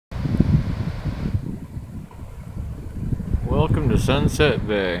Welcome to Sunset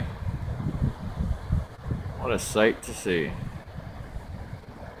Bay. What a sight to see.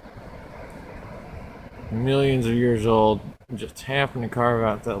 Millions of years old, just happened to carve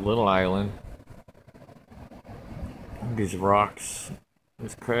out that little island. These rocks,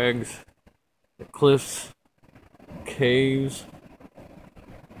 these crags, the cliffs, caves,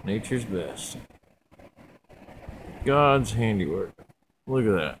 nature's best. God's handiwork. Look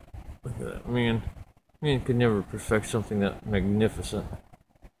at that. Look at that. Man could never perfect something that magnificent.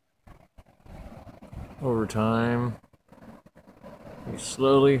 Over time, he's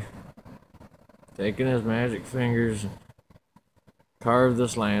slowly taking his magic fingers and carved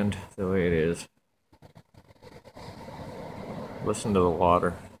this land the way it is. Listen to the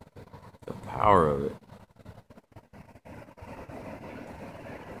water, the power of it.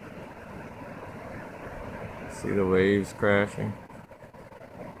 See the waves crashing?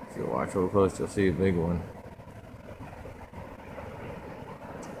 If you watch real close, you'll see a big one.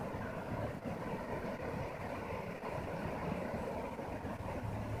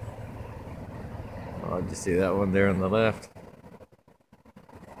 Oh, did you see that one there on the left?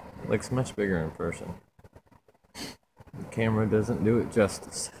 It looks much bigger in person. The camera doesn't do it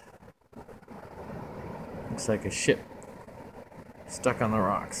justice. Looks like a ship stuck on the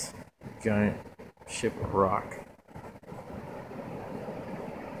rocks. A giant ship of rock.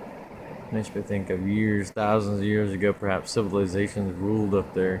 Makes me think of years, thousands of years ago, perhaps civilizations ruled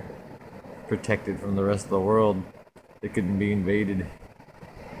up there, protected from the rest of the world. They couldn't be invaded.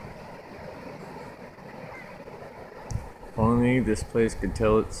 If only this place could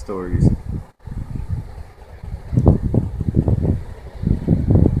tell its stories.